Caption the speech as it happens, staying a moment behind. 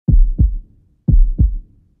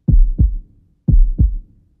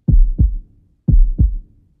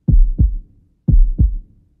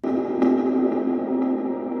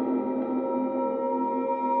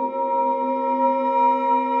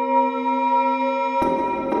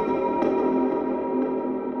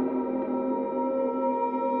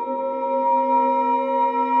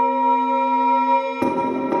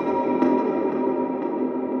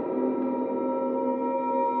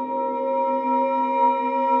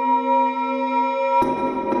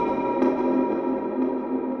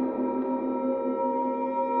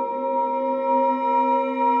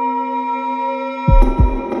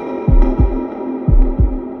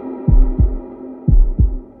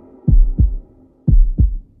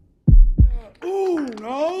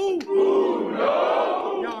Uno.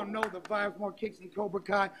 Uno. Y'all know the vibes, more kicks than Cobra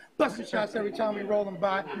Kai. Busting shots every time we roll them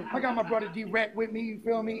by. I got my brother D-Rat with me, you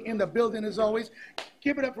feel me? In the building as always.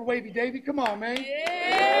 Give it up for Wavy Davy. Come on, man. Yeah!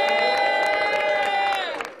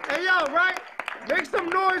 Hey, yo, right? Make some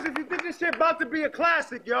noise if you think this shit about to be a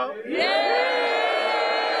classic, yo. Yeah!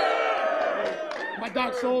 My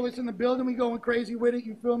dog Soul is in the building. We going crazy with it,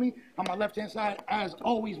 you feel me? On my left-hand side, as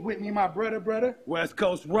always, with me, my brother. West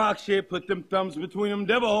Coast rock shit, put them thumbs between them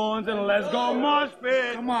devil horns and let's go mosh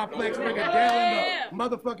pit. Come on, Flex, bring it down in the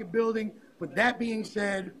motherfucking building. With that being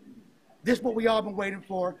said, this is what we all been waiting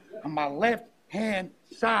for. On my left-hand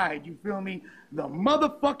side, you feel me? The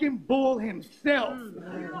motherfucking bull himself.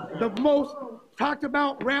 The most talked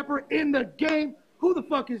about rapper in the game. Who the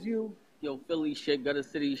fuck is you? Yo, Philly shit, gutter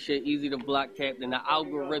city shit, easy to block captain. The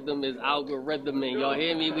algorithm is algorithming. Y'all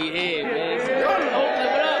hear me? We here, man. So, live it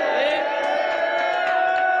up,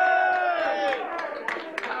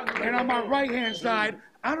 man. And on my right-hand side,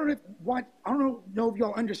 I don't know if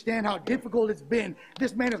y'all understand how difficult it's been.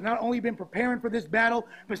 This man has not only been preparing for this battle,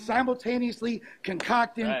 but simultaneously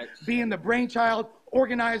concocting, being the brainchild,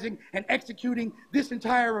 organizing, and executing this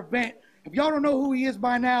entire event. If y'all don't know who he is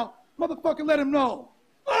by now, motherfucker, let him know.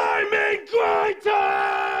 I'm in grind time!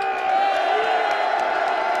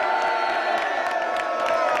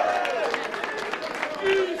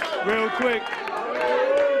 Real quick.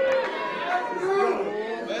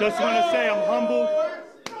 Just want to say I'm humbled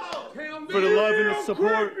for the love and the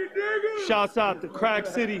support. Shouts out to Crack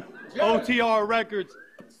City, OTR Records,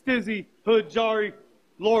 Stizzy, Hood Jari,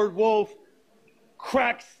 Lord Wolf,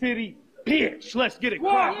 Crack City, bitch. Let's get it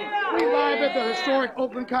cracking. We live at the historic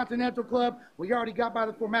Oakland Continental Club. We already got by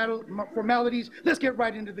the formalities. Let's get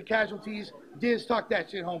right into the casualties. Diz, talk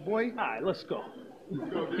that shit, homeboy. All right, let's go.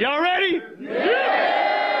 Y'all ready?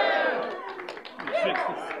 Yeah!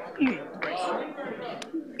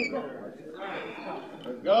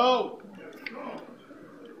 Let's go.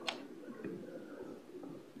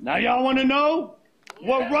 Now y'all want to know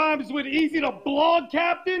what rhymes with Eazy the blog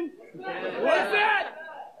captain? What's that?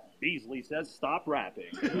 Beasley says stop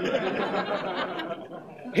rapping.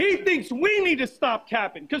 He thinks we need to stop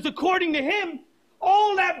capping, because according to him,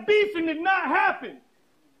 all that beefing did not happen.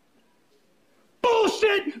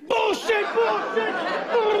 Bullshit! Bullshit! Bullshit!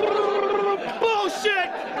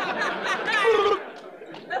 Bullshit!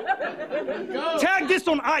 Tag this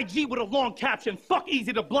on IG with a long caption. Fuck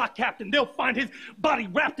Eazy the block captain. They'll find his body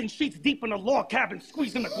wrapped in sheets deep in a log cabin,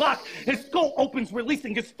 squeezing the Glock. His skull opens,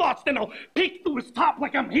 releasing his thoughts. Then I'll peek through his top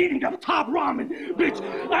like I'm heating up top ramen. Bitch,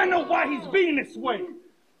 I know why he's being this way.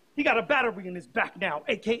 He got a battery in his back now,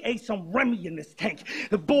 AKA some Remy in this tank.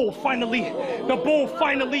 The bull finally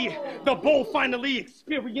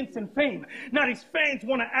experiencing fame. Now these fans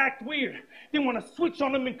want to act weird. They want to switch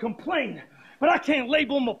on him and complain. But I can't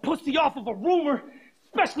label him a pussy off of a rumor,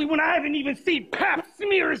 especially when I haven't even seen Pap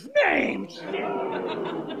smear his name.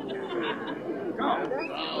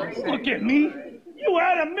 Look at me. You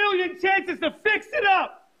had a million chances to fix it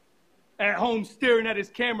up. At home staring at his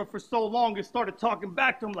camera for so long, it started talking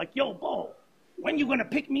back to him like, yo, Bo, when you gonna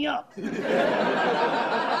pick me up?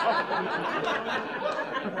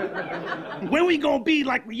 When we gonna be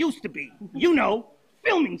like we used to be? You know,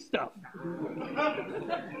 filming stuff.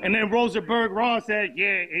 And then Rosenberg Ron said,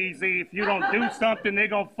 yeah, Eazy, if you don't do something, they're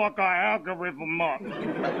gonna fuck our algorithm up.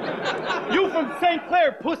 You from St.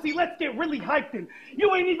 Clair, pussy, let's get really hyped in.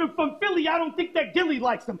 You ain't even from Philly, I don't think that Gilly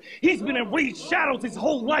likes him. He's been in Reed's shadows his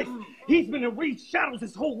whole life. But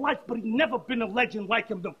he never been a legend like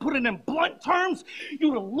him. To put it in blunt terms,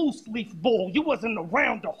 you the loose leaf bull. You wasn't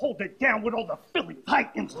around to hold it down with all the Philly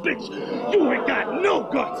Titans, bitch. You ain't got no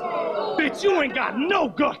guts. Bitch, you ain't got no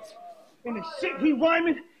guts. And the shit he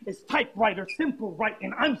rhyming is typewriter, simple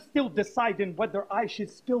writing. I'm still deciding whether I should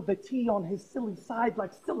spill the tea on his silly side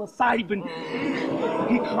like psilocybin.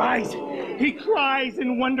 He cries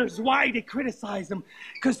and wonders why they criticize him.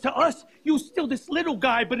 Because to us, you still this little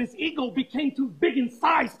guy, but his ego became too big in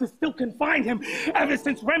size to still confine him. Ever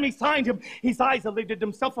since Remy signed him, he's isolated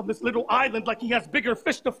himself on this little island like he has bigger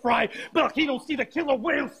fish to fry. But like he don't see the killer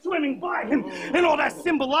whale swimming by him. And all that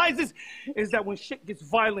symbolizes is that when shit gets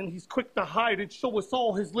violent, he's quick to hide and show us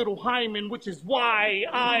all his little hymen, which is why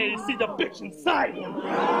I see the bitch inside him.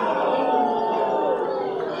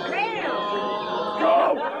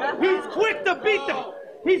 Yo, he's quick to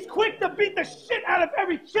beat the shit out of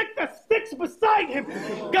every chick that sticks beside him.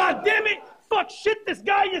 God damn it, fuck shit, this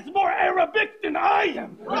guy is more Arabic than I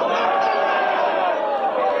am.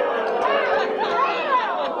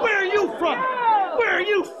 Where are you from? Where are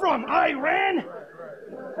you from, Iran?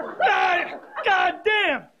 God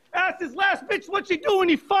damn. Asked his last bitch what she do when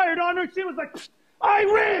he fired on her. She was like, I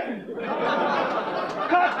ran!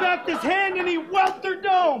 Cocked back his hand and he whelped her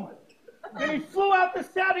dome. Then he flew out to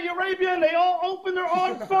Saudi Arabia and they all opened their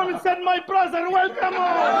arms for him and said, my brother, welcome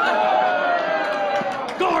home!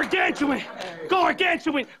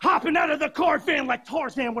 Gargantuan, hopping out of the car van like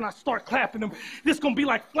Tarzan when I start clapping him. This gonna be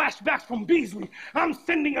like flashbacks from Beasley. I'm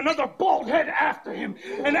sending another bald head after him.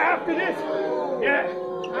 And after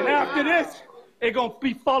this, it gonna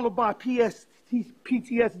be followed by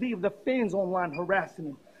PTSD of the fans online harassing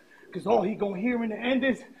him. Because all he gonna hear in the end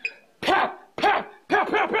is, pap, pap, pap,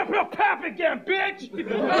 pap, pap, pap, pap again, bitch!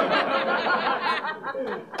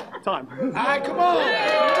 Time. All right, come on.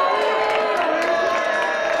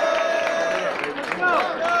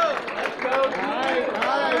 Let's go. All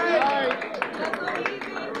right.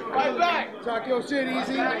 Fight back. Talk your shit,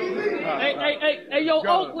 Eazy. Hey, yo,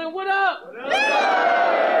 Oakland, what up?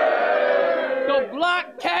 The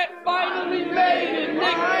Black Cat finally made it,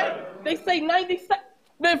 nigga. They say 90 seconds.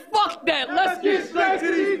 Man, fuck that. Let's get straight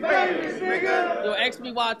to these babies, nigga. Yo, ask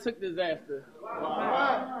me why I took Dizaster.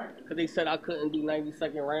 Because they said I couldn't do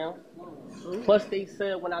 90-second rounds. Plus, they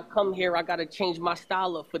said when I come here, I got to change my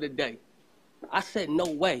style up for the day. I said, no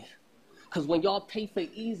way. Because when y'all pay for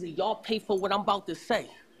Eazy, y'all pay for what I'm about to say.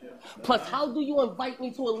 Plus, how do you invite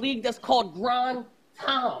me to a league that's called Grind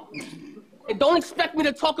Town? And don't expect me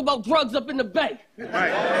to talk about drugs up in the Bay.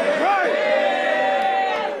 Right.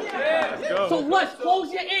 So let's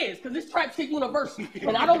close your ears, because this trap shit university.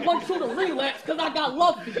 And I don't want you to relapse, because I got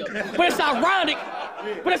love for you. But it's ironic,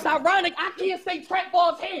 I can't say trap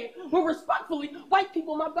ball's head when respectfully, white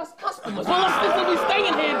people my best customers. So listen, we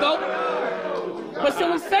staying here, though. But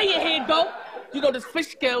since we staying here, though, you know, the fish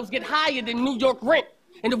scales get higher than New York rent.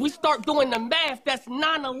 And if we start doing the math, that's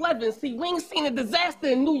 9/11. See, we ain't seen a disaster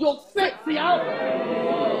in New York since.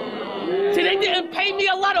 See, they didn't pay me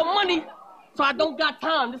a lot of money, so I don't got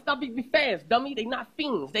time. This not be fast, dummy. They not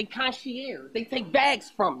fiends. They concierge. They take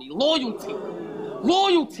bags from me. Loyalty.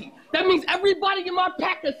 That means everybody in my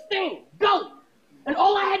pack is staying. Go. And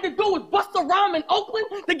all I had to do was bust a rhyme in Oakland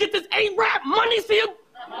to get this A-rap money. See him?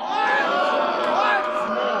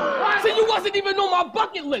 See, you wasn't even on my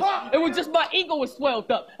bucket list. It was just my ego was swelled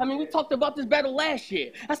up. I mean, we talked about this battle last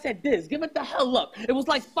year. I said, give it the hell up. It was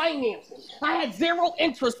like financing. I had zero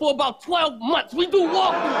interest for about 12 months. We do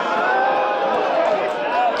walkthroughs.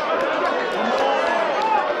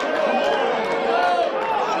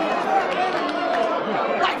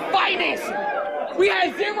 Like financing. We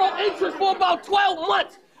had zero interest for about 12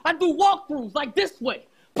 months. I do walkthroughs like this way.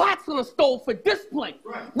 Pots on the stove for display.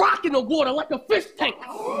 Rock in the water like a fish tank.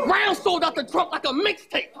 Rounds sold out the trunk like a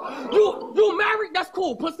mixtape. You married? That's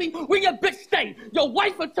cool, pussy. Where your bitch stay? Your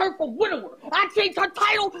wife returned from widower. I changed her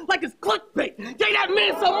title like it's clickbait. Gave that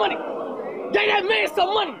man some money.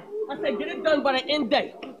 I said, get it done by the end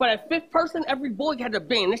day. But at fifth person, every boy had a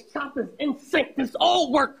band. This chopper's in sync. This all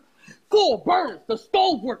work. 4 burners. The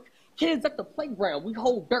stove work. Kids at the playground, we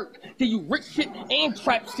hold dirt. Till you rich shit and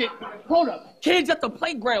trap shit. Hold up. Kids at the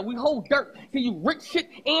playground, we hold dirt. Till you rich shit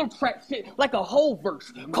and trap shit like a whole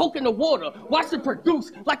verse. Coke in the water, watch it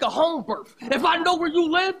produce like a home birth. If I know where you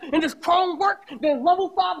live and this chrome work, then level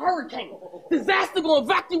 5 hurricane. Dizaster gonna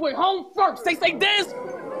evacuate home first. They say this.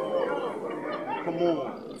 Come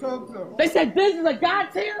on. They said this is a god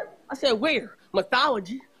tier. I said where?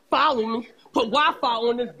 Mythology. Follow me. Put Wi-Fi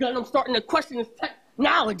on this gun. I'm starting to question this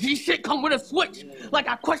technology. Shit come with a switch. Like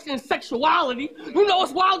I question sexuality. You know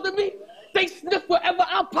what's wild to me? They sniff wherever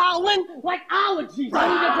I pile in like allergies.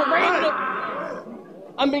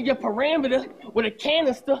 I'm in your parameter with a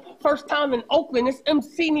canister. First time in Oakland, this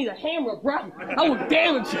MC need a hammer, bruh. I will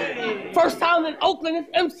damage you. First time in Oakland, this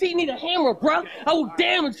MC need a hammer, bruh. I will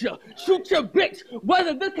damage you. Shoot your bitch.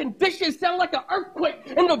 Whether the conditions sound like an earthquake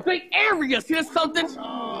in the Bay Area. See, there's something.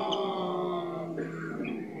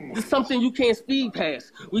 This is something you can't speed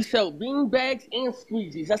past. We sell bean bags and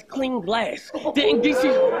squeegees. That's clean glass. Didn't get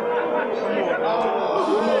you.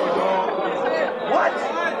 What?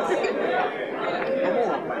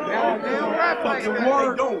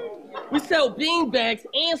 We sell bean bags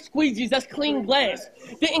and squeegees. That's clean glass.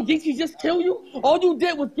 Didn't Geechee just kill you? All you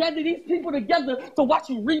did was gather these people together to watch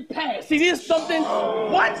you repass. See, this is something.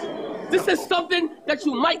 What? This is something that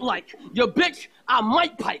you might like. Your bitch, I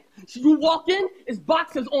might pipe. So you walk in, it's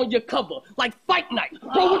boxers on your cover, like fight night.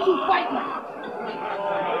 Bro, what you fight like?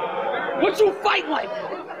 What you fight like?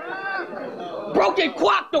 Broken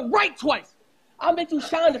quack the right twice. I'll make you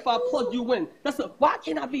shine if I plug you in. Why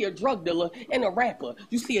can't I be a drug dealer and a rapper?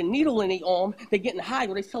 You see a needle in their arm, they getting high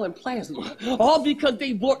or they selling plasma. All because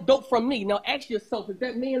they bought dope from me. Now ask yourself, is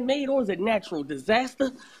that man-made or is it natural?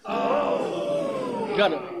 Dizaster? Oh.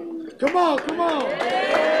 Gunner. Come on.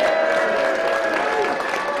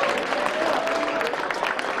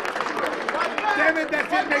 Damn it, that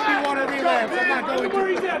didn't make me want to relapse. I'm not going to.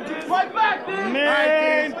 Right back, dude.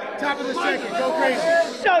 Man. Right, top of the second. Go crazy.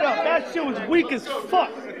 Shut up. That shit was weak as fuck.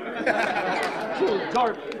 Shit was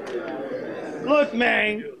garbage. Look,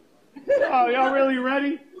 man. Oh, y'all really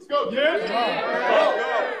ready? Let's go, kid. Go.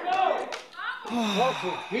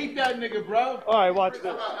 Beat that nigga, bro. All right, watch this.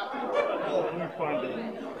 Oh, let me find it.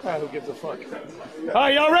 All right, who gives a fuck? All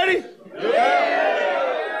right, y'all ready?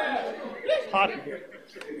 Yeah. It's hot in here.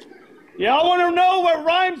 Y'all want to know what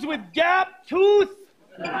rhymes with gap tooth?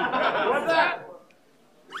 What's that?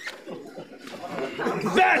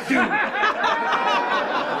 That dude.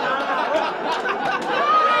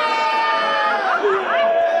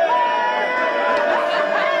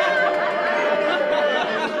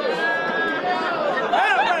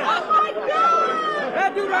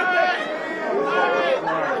 That dude right there.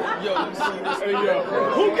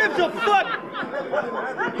 Who gives a fuck?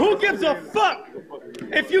 Who gives a fuck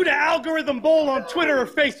if you the algorithm bowl on Twitter or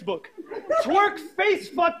Facebook? Twerk face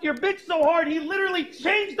fucked your bitch so hard he literally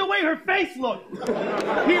changed the way her face looked.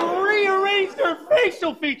 He rearranged her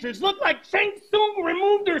facial features. Looked like Shang Tsung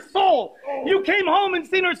removed her soul. You came home and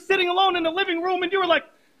seen her sitting alone in the living room and you were like,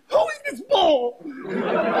 who is this bowl?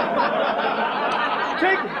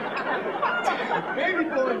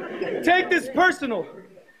 Take this personal.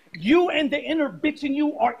 You and the inner bitch in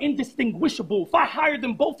you are indistinguishable. If I hired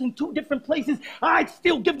them both in 2 different places, I'd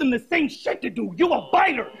still give them the same shit to do. You a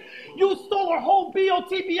biter. You stole our whole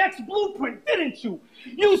BOTBX blueprint, didn't you?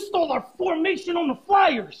 You stole our formation on the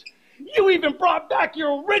flyers. You even brought back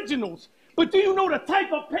your originals. But do you know the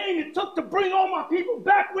type of pain it took to bring all my people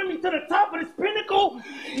back with me to the top of this pinnacle?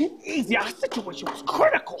 Eazy, our situation was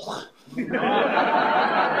critical.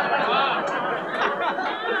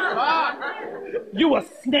 You a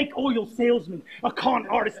snake oil salesman, a con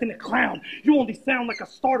artist, and a clown. You only sound like a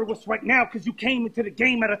starter with us right now because you came into the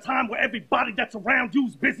game at a time where everybody that's around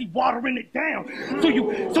you's busy watering it down.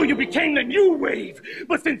 So you became the new wave.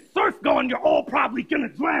 But since surf gone, you're all probably gonna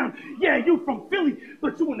drown. Yeah, you from Philly,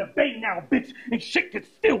 but you in the Bay now, bitch. And shit could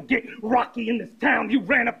still get rocky in this town. You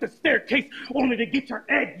ran up the staircase only to get your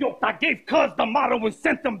egg yolked. I gave cuz the motto and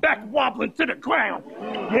sent them back wobbling to the ground.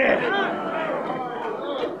 Yeah.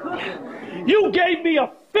 You gave me a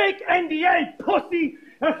fake NDA, pussy.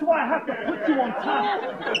 That's why I have to put you on time.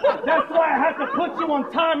 That's why I have to put you on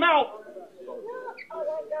timeout.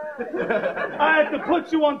 I had to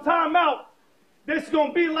put you on timeout. This is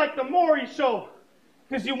gonna be like the Maury show.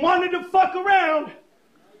 Cause you wanted to fuck around,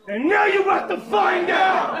 and now you about to find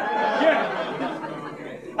out.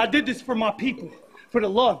 Yeah. I did this for my people. For the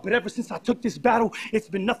love, but ever since I took this battle, it's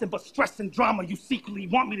been nothing but stress and drama. You secretly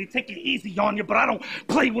want me to take it easy on you, but I don't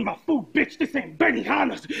play with my food, bitch. This ain't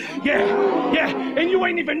Benihana's. Yeah, and you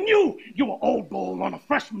ain't even new. You an old bull on a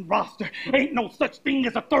freshman roster. Ain't no such thing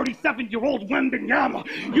as a 37-year-old Wembenyama.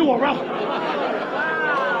 You are out.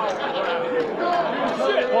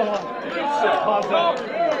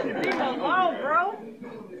 Wow, bro.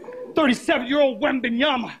 37-year-old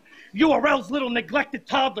Wembenyama. URL's little neglected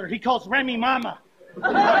toddler. He calls Remy Mama.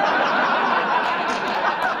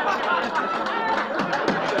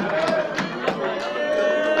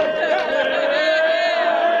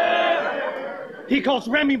 He calls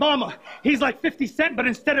Remy Mama. He's like 50 Cent, but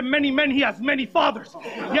instead of many men, he has many fathers.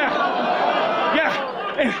 Yeah.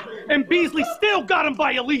 And Beasley still got him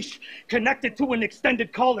by a leash, connected to an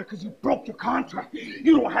extended collar because you broke your contract.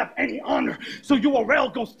 You don't have any honor. So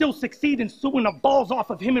URL gonna still succeed in suing the balls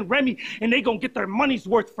off of him and Remy, and they gonna get their money's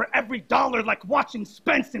worth for every dollar, like watching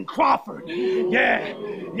Spence and Crawford. Yeah.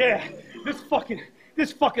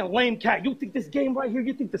 This fucking lame cat. You think this game right here,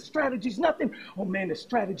 you think the strategy's nothing? Oh man, the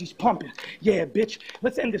strategy's pumping. Yeah, bitch,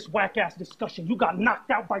 let's end this whack-ass discussion. You got knocked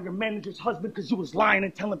out by your manager's husband because you was lying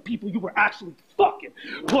and telling people you were actually fucking.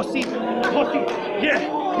 Pussy. Yeah.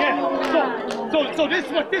 So this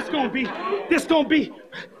is what this gonna be. This gonna be,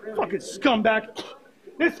 fucking scumbag.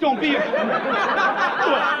 This gonna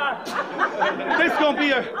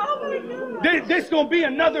be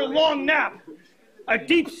another long nap. A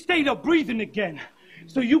deep state of breathing again.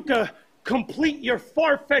 So you can complete your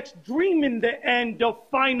far-fetched dream in the end of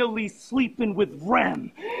finally sleeping with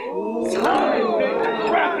Rem. Time, baby.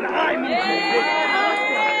 Rapping eye movement.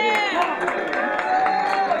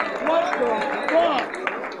 What the fuck?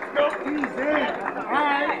 Go easy. All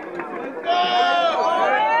right.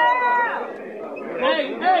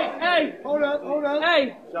 Hey. Hold up. Hey.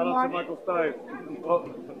 Shout out to Michael Stipe.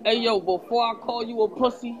 Hey, yo, before I call you a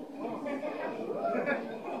pussy,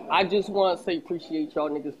 I just want to say appreciate y'all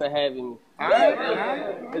niggas for having me. All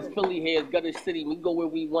right. It's Philly here, it's Gutter City. We go where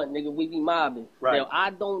we want, nigga. We be mobbing. Right. Now, I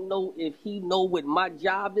don't know if he know what my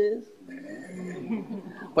job is,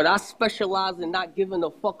 But I specialize in not giving a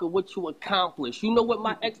fuck of what you accomplish. You know what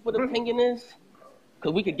my expert opinion is?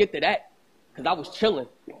 Because we could get to that. Because I was chilling,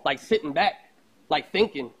 like sitting back, like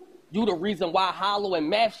thinking. You the reason why Hollow and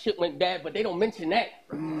math shit went bad, but they don't mention that.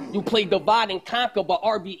 You played Divide and Conquer, but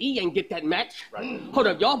RBE ain't get that match. Hold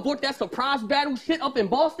up, y'all brought that surprise battle shit up in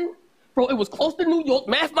Boston? Bro, it was close to New York.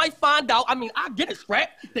 Math might find out. I mean, I get it, Scrap.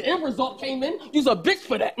 The end result came in. You's a bitch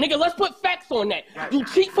for that. Nigga, let's put facts on that. You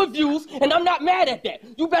cheat for views, and I'm not mad at that.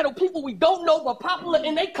 You battle people we don't know but popular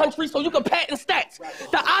in their country so you can patent stats.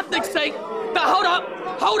 The optics say, hold up,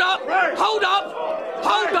 hold up, hold up,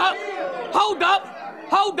 hold up, hold up,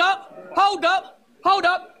 hold up, hold up, hold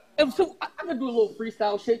up. And so I can do a little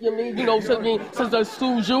freestyle shit, you know what I mean? You know what I mean? Since I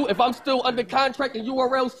sued you, if I'm still under contract and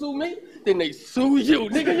URL sue me, then they sue you,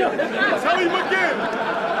 nigga. Yo. Tell him again.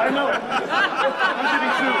 I know. I'm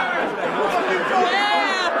getting sued.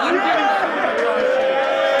 Yeah. I'm getting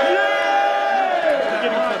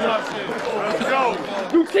Let's go.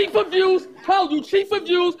 You cheat for views, hell, you cheat for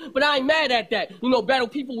views, but I ain't mad at that. You know, battle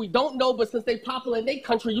people we don't know, but since they popular in their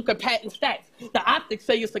country, you can patent stats. The optics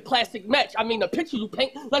say it's a classic match. I mean, the picture you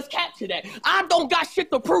paint, let's capture that. I don't got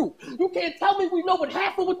shit to prove. You can't tell me we know what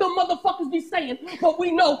half of what them motherfuckers be saying, but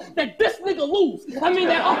we know that this nigga lose. I mean,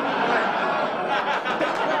 that...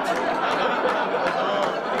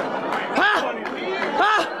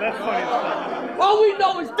 That's funny. All we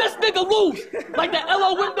know is this nigga lose. Like that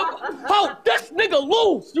LO window. Oh, this nigga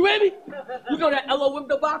lose. You hear me? You know that LO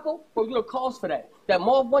window debacle? Bro, you the cause for that. That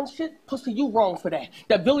Marv 1 shit, pussy, you wrong for that.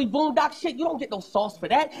 That Billy Boondock shit, you don't get no sauce for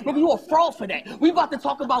that. Nigga, you a fraud for that. We about to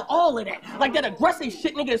talk about all of that. Like that aggressive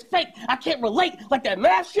shit, nigga, is fake. I can't relate. Like that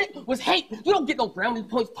math shit was hate. You don't get no brownie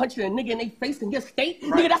points punching a nigga in their face in your state.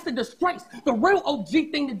 Right. Nigga, that's a disgrace. The real OG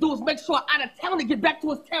thing to do is make sure out of town to get back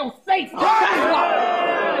to his town safe. That's why.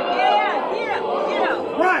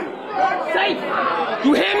 Right. Safe.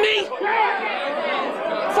 You hear me?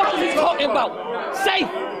 Fuck is he talking about? Safe.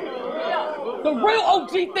 The real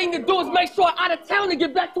OG thing to do is make sure out of town to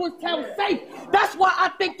get back to his town safe. That's why I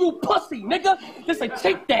think you pussy, nigga. This a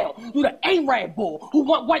takedown. You the A-Rad bull who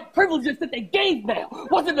want white privileges that they gave now.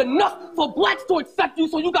 Wasn't enough for blacks to accept you,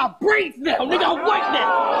 so you got braids now. Nigga, I'm white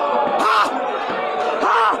now. Ha!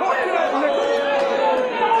 Ha!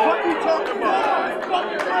 What you talking about?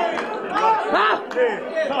 Huh?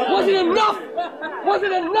 Wasn't enough?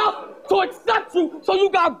 Wasn't enough to accept you, so you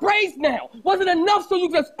got braids now? Wasn't enough so you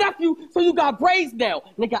can accept you, so you got braids now?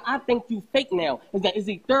 Nigga, I think you fake now. Is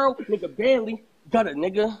he thorough? Nigga, barely. Got it,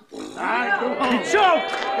 nigga. He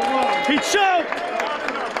choked! He choked!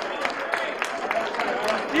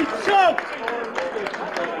 He choked!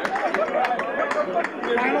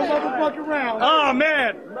 Final motherfucking round. Oh,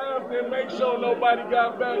 man. Math didn't make sure nobody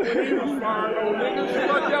got back when he was fired on niggas.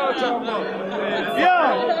 What y'all talking about? Yo!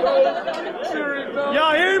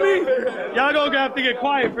 Y'all hear me? Y'all gonna have to get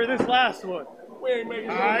quiet for this last one. We ain't making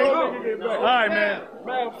sure no nigga get back. All right, man.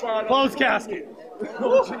 Math fired Close casket. It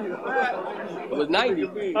was 90.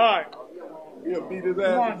 All right. He'll beat his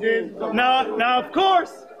ass. Now, of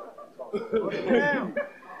course.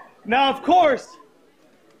 Now, of course,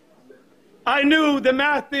 I knew the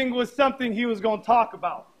math thing was something he was going to talk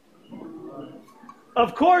about.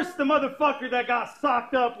 Of course, the motherfucker that got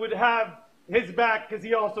socked up would have his back because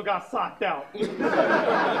he also got socked out.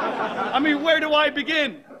 I mean, where do I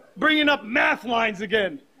begin? Bringing up math lines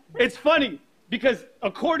again. It's funny because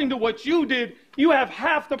according to what you did, you have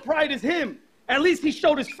half the pride as him. At least he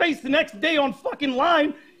showed his face the next day on fucking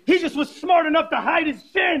line. He just was smart enough to hide his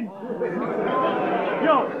chin.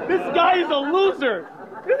 Yo, this guy is a loser.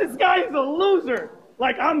 This guy is a loser.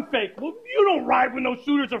 Like, I'm fake. Well, you don't ride with no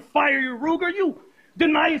shooters or fire your Ruger. You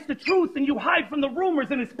deny it's the truth and you hide from the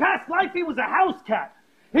rumors. In his past life, he was a house cat.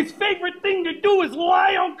 His favorite thing to do is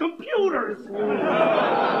lie on computers.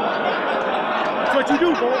 That's what you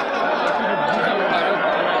do, bro.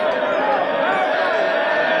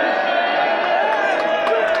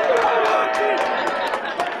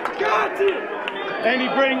 Got it. And he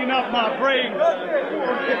bringing up my brain.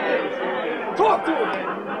 Talk to him.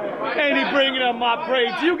 And he bringing up my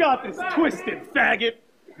braids. You got this twisted, faggot.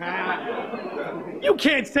 You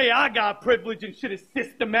can't say I got privilege and shit is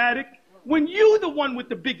systematic. When you the one with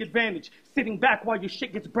the big advantage, sitting back while your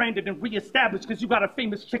shit gets branded and reestablished because you got a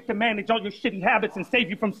famous chick to manage all your shitty habits and save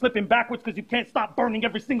you from slipping backwards because you can't stop burning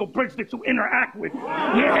every single bridge that you interact with.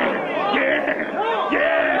 Yeah, yeah,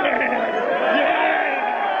 yeah.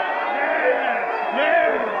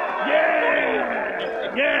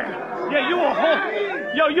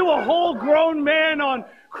 Yeah, you a whole grown man on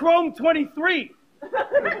Chrome 23. A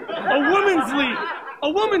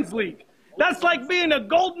women's league. That's like being a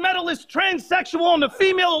gold medalist transsexual on the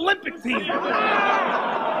female Olympic team.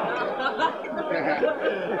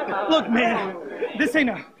 Look, man, this ain't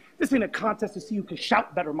a contest to see who can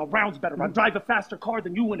shout better, my rounds better. I drive a faster car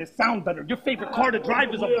than you and it sound better. Your favorite car to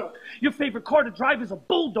drive is a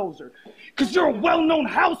bulldozer. Cause you're a well-known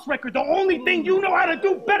house wrecker. The only thing you know how to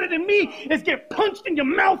do better than me is get punched in your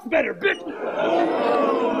mouth better, bitch.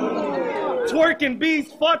 Twerking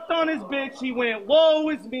B's fucked on his bitch. He went, woe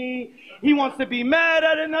is me. He wants to be mad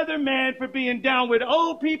at another man for being down with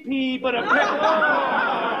OPP, but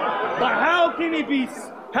how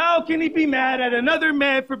can he be mad at another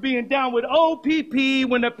man for being down with OPP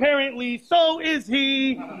when apparently so is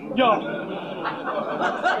he? Yo.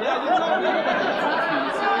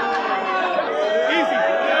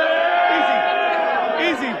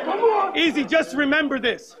 Easy, just remember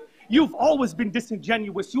this. You've always been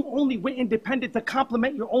disingenuous. You only went independent to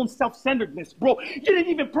compliment your own self-centeredness, bro. You didn't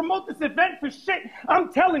even promote this event for shit.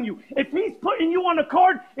 I'm telling you, if he's putting you on a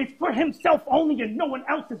card, it's for himself only and no one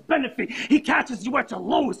else's benefit. He catches you at your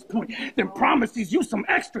lowest point, then promises you some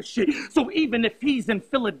extra shit. So even if he's in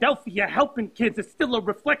Philadelphia helping kids, it's still a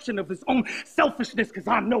reflection of his own selfishness, because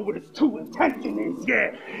I know what his true intention is.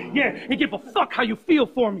 Yeah, he give a fuck how you feel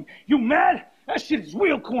for me. You mad? That shit is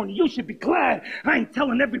real corny. You should be glad I ain't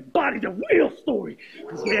telling everybody the real story.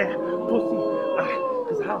 Cause yeah, pussy,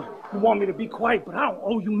 cause how you want me to be quiet, but I don't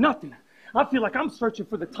owe you nothing. I feel like I'm searching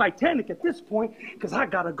for the Titanic at this point, because I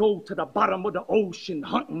gotta go to the bottom of the ocean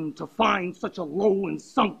hunting to find such a low and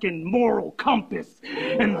sunken moral compass.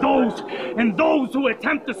 And those who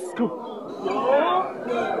attempt to scoop.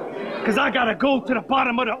 Because I gotta go to the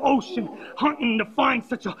bottom of the ocean hunting to find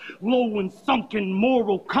such a low and sunken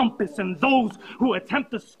moral compass. And those who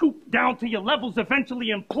attempt to scoop down to your levels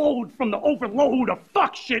eventually implode from the overload of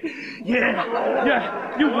fuck shit.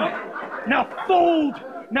 Yeah, you now fold.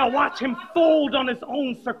 Now watch him fold on his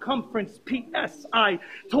own circumference. P.S. I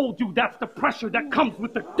told you that's the pressure that comes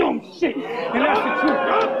with the dumb shit. And that's the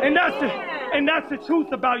truth. And that's the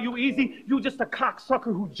truth about you, Eazy. You just a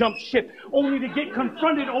cocksucker who jumped ship, only to get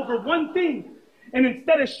confronted over one thing. And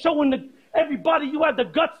instead of showing everybody you had the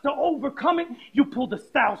guts to overcome it, you pulled a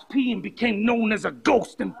Styles P and became known as a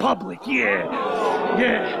ghost in public. Yeah.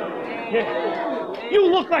 You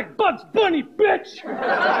look like Bugs Bunny, bitch.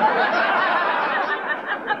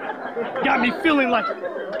 Got me feeling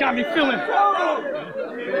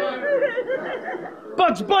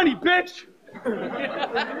Bugs Bunny, bitch.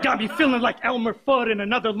 Got me feeling like Elmer Fudd in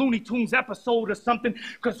another Looney Tunes episode or something,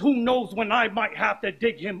 cause who knows when I might have to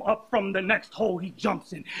dig him up from the next hole he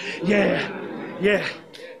jumps in. Yeah,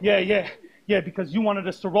 because you wanted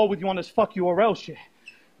us to roll with you on this fuck URL shit.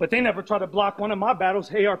 But they never tried to block one of my battles.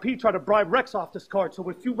 ARP tried to bribe Rex off this card, so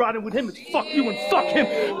if you riding with him, it's fuck you and fuck him.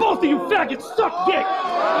 Both of you faggots suck dick.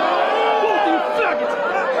 Both of you faggots.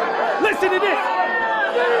 Listen to this.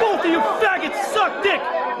 Both of you faggots suck dick.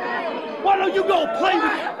 Why don't you go play with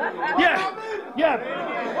it? Yeah.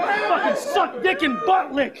 Fucking suck dick and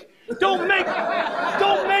butt lick. Don't make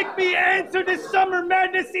me answer this Summer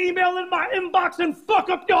Madness email in my inbox and fuck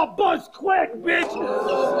up your buzz quick, bitch.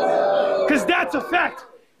 Cause that's a fact.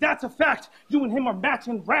 That's a fact. You and him are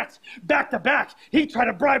matching rats back to back. He tried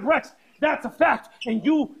to bribe Rex. That's a fact. And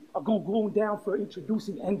you are going down for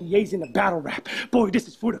introducing NDAs in the battle rap. Boy, this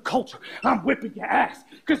is for the culture. I'm whipping your ass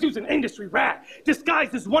because you's an industry rat.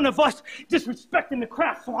 Disguised as one of us, disrespecting the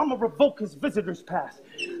craft, so I'm going to revoke his visitor's pass.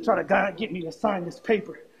 Try to get me to sign this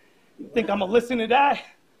paper. You think I'm going to listen to that?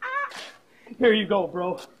 Here you go,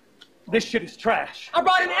 bro. This shit is trash. I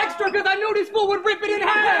brought an extra because I knew this fool would rip it in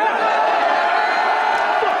half.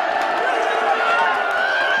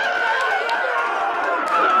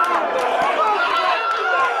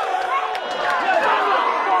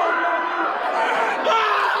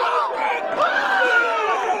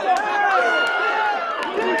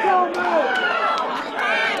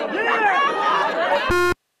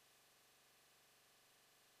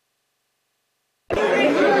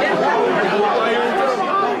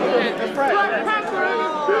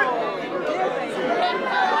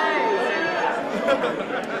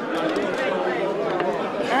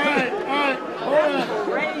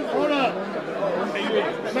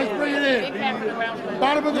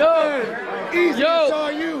 Bottom of the third. Easy, it's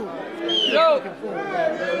all you.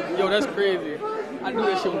 Yo, that's crazy. I knew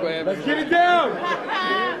this shit was going to happen. Let's get it down.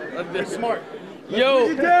 That's smart. Yo,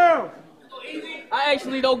 get it down. I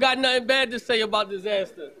actually don't got nothing bad to say about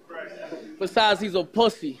Dizaster. Besides, he's a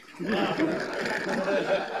pussy.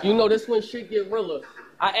 You know, this when shit get realer.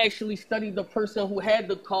 I actually studied the person who had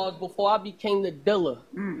the cause before I became the dealer.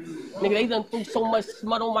 Nigga, they done threw so much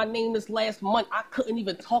smut on my name this last month, I couldn't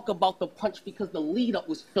even talk about the punch because the lead up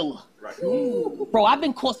was filler. Bro, I've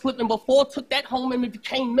been caught slipping before, took that home and it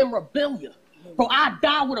became memorabilia. Bro, I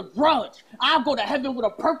die with a grudge. I'll go to heaven with a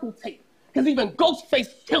purple tape. Cause even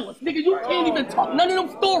Ghostface kill us. Nigga, you can't even talk none of them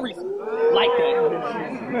stories like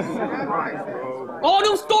that. All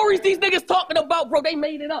them stories these niggas talking about, bro, they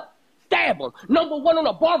made it up. Stab them. Number 1 on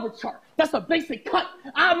a barber chart. That's a basic cut.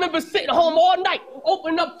 I remember sitting home all night,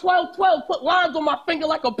 open up 12-12, put lines on my finger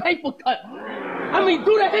like a paper cut. I mean,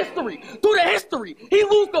 do the history. Do the history. He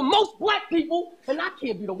lose the most black people, and I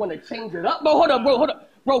can't be the one to change it up. But hold up, bro, hold up.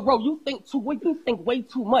 Bro, you think way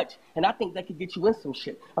too much, and I think that could get you in some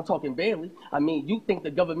shit. I'm talking barely. I mean, you think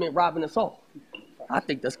the government robbing us all. I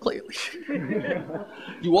think that's clearly.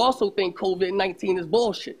 You also think COVID-19 is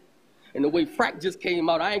bullshit. And the way Frack just came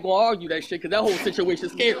out, I ain't gonna argue that shit, because that whole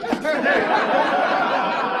situation's scary. Okay,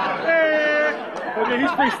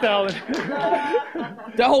 he's freestyling.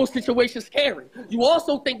 That whole situation's scary. You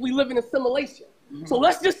also think we live in a simulation. So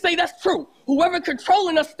let's just say that's true. Whoever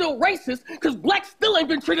controlling us still racist, because blacks still ain't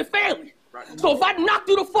been treated fairly. So if I knock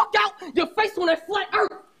you the fuck out, your face on that flat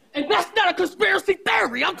earth. And that's not a conspiracy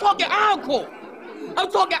theory. I'm talking encore.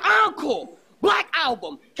 Black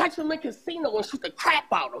Album. Catch them in casino and shoot the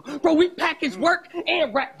crap out of them. Bro, we package work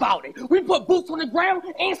and rap about it. We put boots on the ground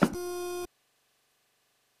and...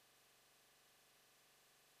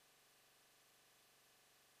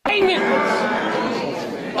 payment.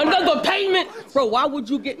 Another payment. Bro, why would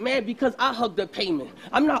you get mad because I hugged the payment?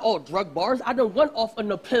 I'm not all drug bars. I done went off on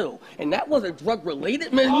the pill. And that wasn't drug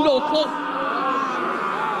related, man. You know, close.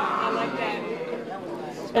 I like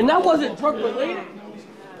that. And that wasn't drug related.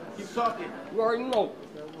 Keep talking. You already know.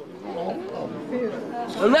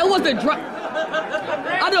 And that wasn't drug.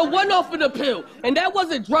 I done went off of the pill. And that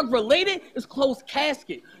wasn't drug related. It's closed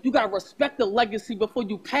casket. You gotta respect the legacy before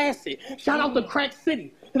you pass it. Shout out to Crack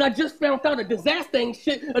City. And I just found out a Dizaster ain't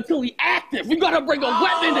shit until he active. You gotta bring a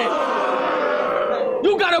weapon in.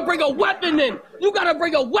 You gotta bring a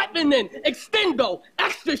weapon in. Extendo,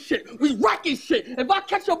 extra shit. We wrecking shit. If I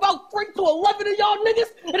catch about 3 to 11 of y'all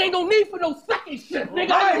niggas, it ain't no need for no second shit.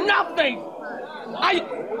 Nigga, I am nothing.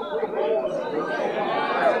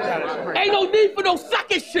 Ain't no need for no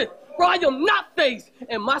second shit. Bro, I am not phased.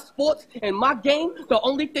 In my sports, in my game, the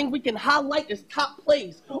only thing we can highlight is top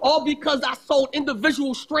plays. All because I sold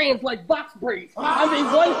individual strands like box braids. I mean,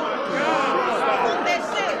 what?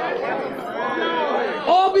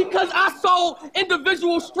 All because I sold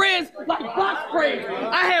individual strands like box braids.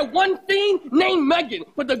 I had one fiend named Megan,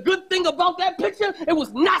 but the good thing about that picture, it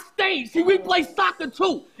was not staged. See, we play soccer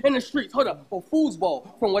too in the streets. Hold up, or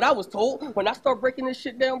foosball. From what I was told, when I start breaking this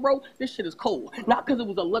shit down, bro, this shit is cold. Not because it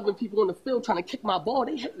was 11 people on the field trying to kick my ball,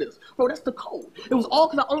 they hit this. Bro, that's the code. It was all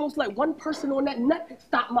because I almost let one person on that net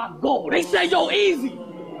stop my goal. They said, yo, Eazy,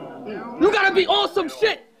 you gotta be on some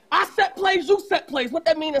shit. I set plays, you set plays. What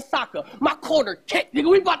that mean in soccer? My corner kick. Nigga,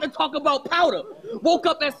 we about to talk about powder. Woke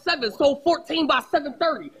up at 7, sold 14 by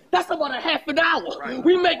 7:30. That's about a half an hour. Right.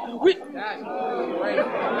 We... He loves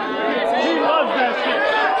that shit.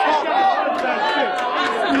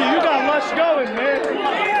 You got Lush going, man.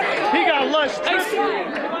 He got Lush.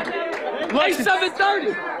 Hey,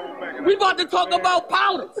 7:30. We about to talk about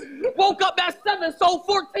powder. Woke up at 7, sold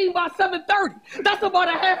 14 by 7:30. That's about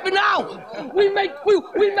a half an hour. We make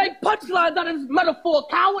punchlines out of this metaphor,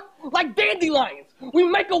 coward, like dandelions. We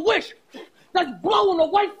make a wish that's blowing a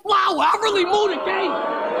white flower. I really moved the game.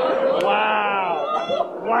 Wow.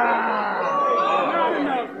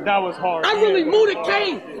 That was hard. I really moved the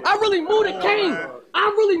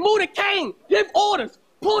cane. Give orders.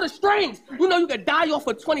 Pull the strings. You know you can die off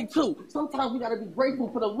of 22. Sometimes we gotta be grateful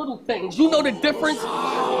for the little things. You know the difference?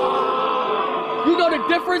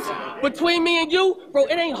 Between me and you? Bro,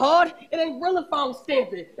 it ain't hard. It ain't real if I don't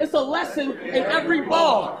stamp it. It's a lesson in every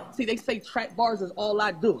ball. See, they say trap bars is all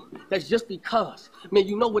I do. That's just because. Man,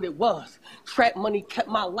 you know what it was. Trap money kept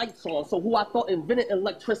my lights on. So who I thought invented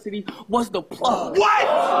electricity was the plug. What?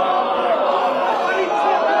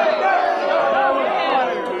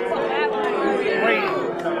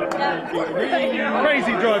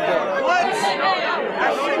 Crazy drug boy. What?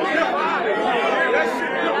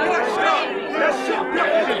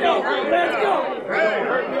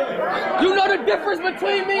 You know the difference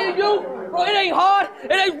between me and you? Bro, it ain't hard.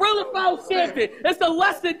 It ain't real if I don't stamp it. It's a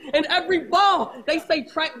lesson in every ball. They say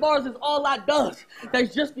track bars is all I does.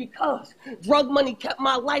 That's just because drug money kept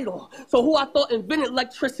my light on. So who I thought invented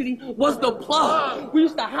electricity was the plug. We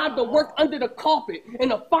used to hide the work under the carpet.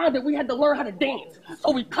 And to find it, we had to learn how to dance.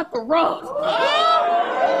 So we cut the rugs.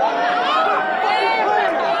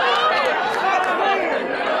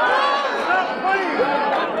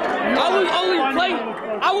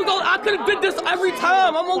 I could have did this every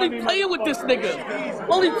time. I'm only playing with this nigga.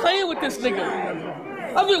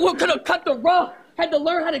 I mean, we could have cut the rug, had to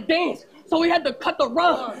learn how to dance. So we had to cut the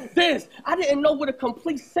rug. I didn't know what a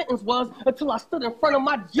complete sentence was until I stood in front of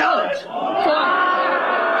my judge. So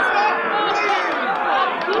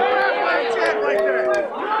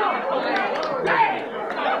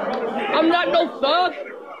I'm not no thug.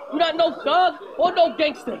 I'm not no thug or no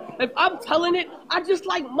gangster. If I'm telling it, I just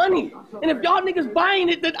like money. And if y'all niggas buying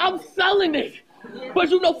it, then I'm selling it. But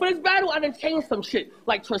you know, for this battle, I done changed some shit.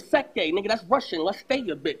 Like Treseke, nigga, that's Russian. Let's stay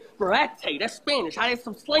a bit. Verate, that's Spanish. I had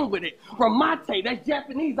some slang with it. Ramate, that's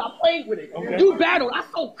Japanese. I played with it. Okay. You battled. I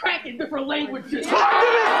sold crack in different languages. Talk to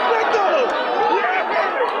this nigga!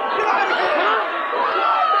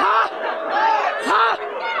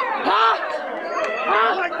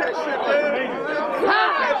 I like that shit, man.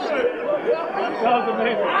 That was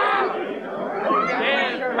amazing.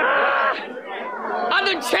 I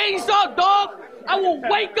done changed up, dog. I will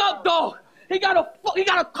wake up, dog. He got a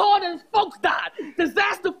call that his folks died.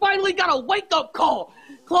 Dizaster finally got a wake-up call.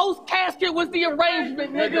 Closed casket was the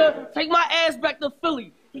arrangement, nigga. Take my ass back to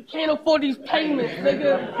Philly. He can't afford these payments,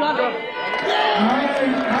 nigga.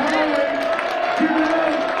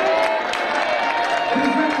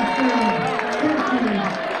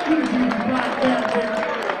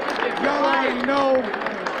 Y'all already know,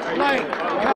 like.